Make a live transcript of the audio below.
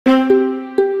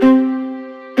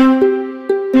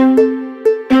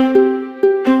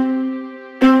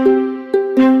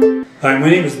Hi,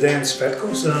 my name is Dan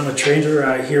Svetkos and I'm a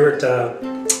trainer here at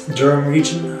Durham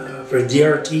region for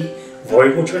DRT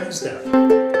Voyago Transdev.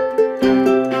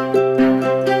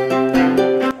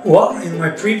 Well, in my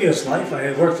previous life,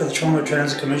 I worked for the Toronto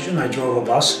Transit Commission. I drove a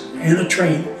bus and a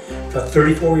train for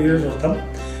 34 years with them.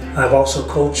 I've also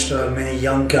coached many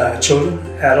young children,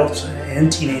 adults,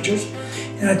 and teenagers.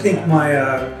 And I think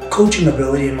my coaching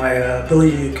ability and my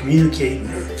ability to communicate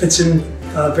fits in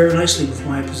very nicely with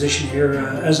my position here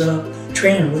as a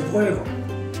trainer with Voyago.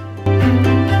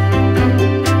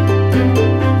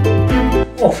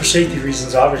 Well, for safety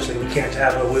reasons, obviously, we can't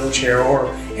have a wheelchair or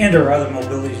other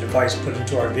mobility device put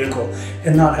into our vehicle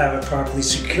and not have it properly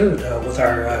secured with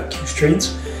our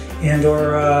constraints and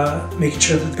or making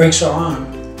sure that the brakes are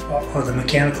on the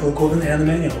mechanical equipment and the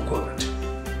manual equipment.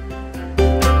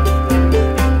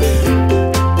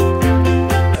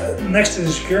 Next to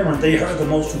the securement, they are the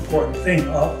most important thing.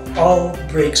 All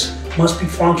brakes must be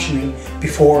functioning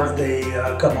before they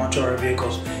come onto our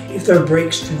vehicles. If their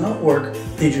brakes do not work,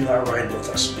 they do not ride with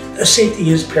us. The safety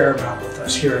is paramount with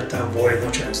us here at Voyago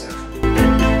Transdev.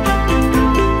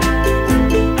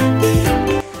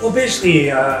 Well, basically,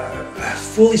 a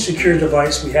fully secure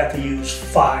device, we have to use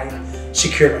 5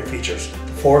 securement features: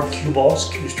 the 4 cue balls,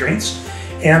 cue strings,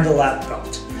 and the lap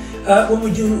belt. When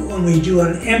we do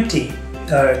an empty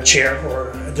chair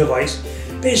or a device,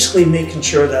 basically making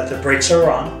sure that the brakes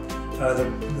are on,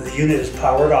 the unit is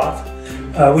powered off.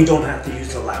 We don't have to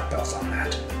use the lap belt on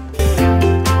that.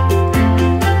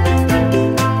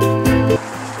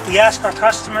 We ask our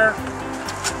customer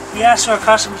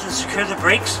to secure the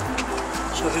brakes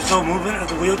so there's no movement of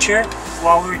the wheelchair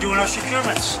while we're doing our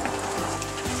securements.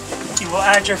 You will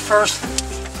add your first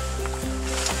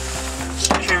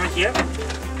securement here.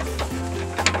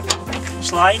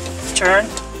 Slide, turn,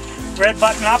 red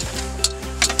button up.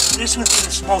 This would be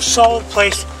the most solid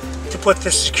place to put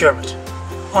this securement.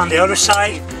 On the other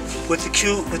side, with the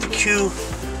cue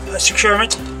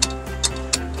securement,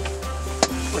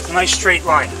 with a nice straight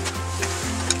line.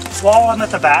 While I'm at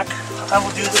the back, I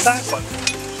will do the back one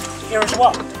here as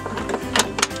well.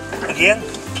 Again,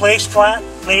 place flat,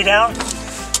 lay down,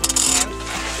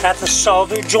 and at the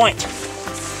solder joint.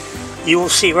 You will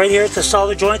see right here at the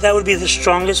solder joint, that would be the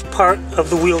strongest part of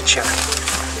the wheelchair.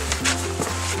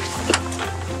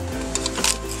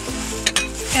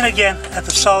 And again, at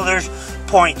the solder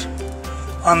point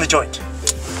on the joint.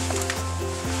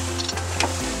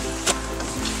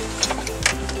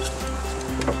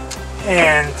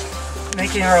 And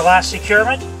making our last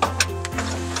securement,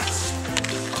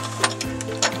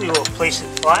 we will place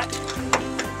it flat,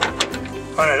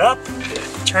 run it up,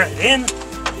 turn it in,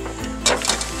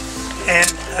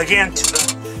 and again to the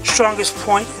strongest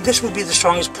point. This would be the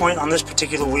strongest point on this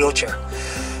particular wheelchair.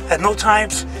 At no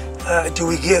times do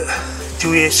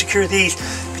we secure these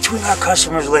between our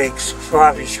customer's legs for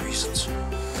obvious reasons.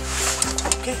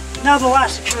 Okay, now the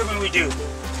last securement we do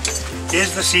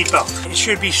is the seat belt. It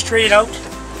should be straight out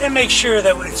and make sure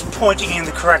that it's pointing in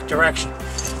the correct direction.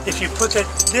 If you put it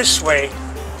this way,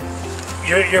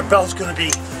 your belt's going to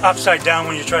be upside down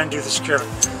when you're trying to do the securement.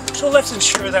 So let's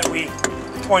ensure that we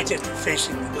point it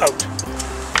facing out.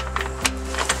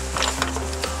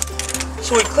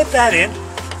 So we clip that in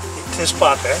to the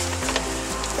spot there.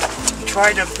 We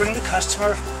try to bring the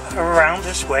customer around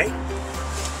this way.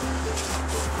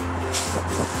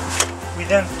 We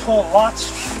then pull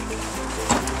lots.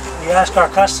 We ask our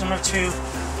customer to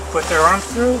put their arm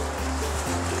through.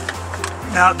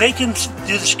 Now they can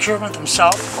do the securement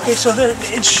themselves. Okay, so they're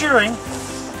ensuring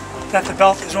that the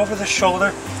belt is over the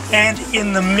shoulder and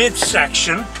in the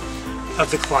midsection of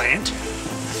the client.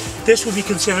 This would be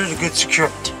considered a good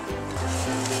securement.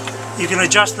 You can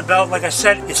adjust the belt, like I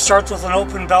said, it starts with an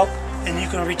open belt and you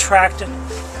can retract it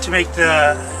to make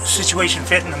the situation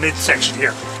fit in the midsection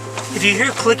here. If you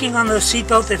hear clicking on the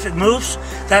seatbelt, if it moves,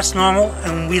 that's normal,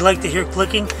 and we like to hear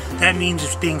clicking. That means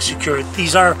it's being secured.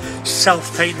 These are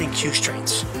self-tightening cue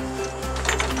strings.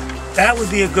 That would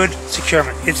be a good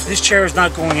securement. This chair is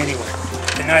not going anywhere,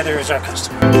 and neither is our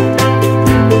customer.